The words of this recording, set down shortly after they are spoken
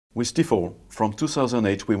With Tefal, from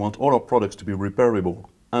 2008, we want all our products to be repairable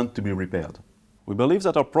and to be repaired. We believe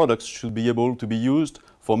that our products should be able to be used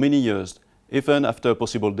for many years, even after a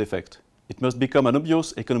possible defect. It must become an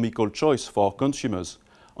obvious economical choice for our consumers,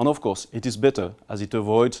 and of course, it is better as it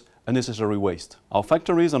avoids unnecessary waste. Our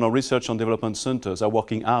factories and our research and development centers are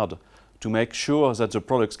working hard to make sure that the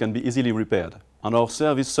products can be easily repaired, and our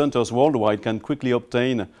service centers worldwide can quickly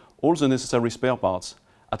obtain all the necessary spare parts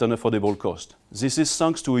at an affordable cost. This is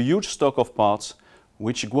thanks to a huge stock of parts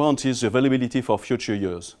which guarantees the availability for future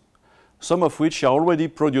years, some of which are already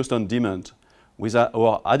produced on demand with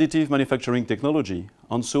our additive manufacturing technology,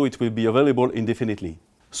 and so it will be available indefinitely.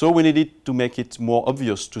 So we needed to make it more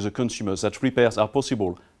obvious to the consumers that repairs are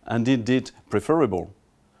possible and indeed preferable.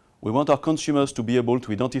 We want our consumers to be able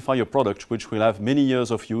to identify a product which will have many years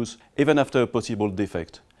of use even after a possible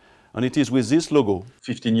defect. And it is with this logo,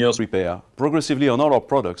 15 years repair, progressively on all our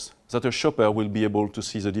products, that a shopper will be able to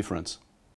see the difference.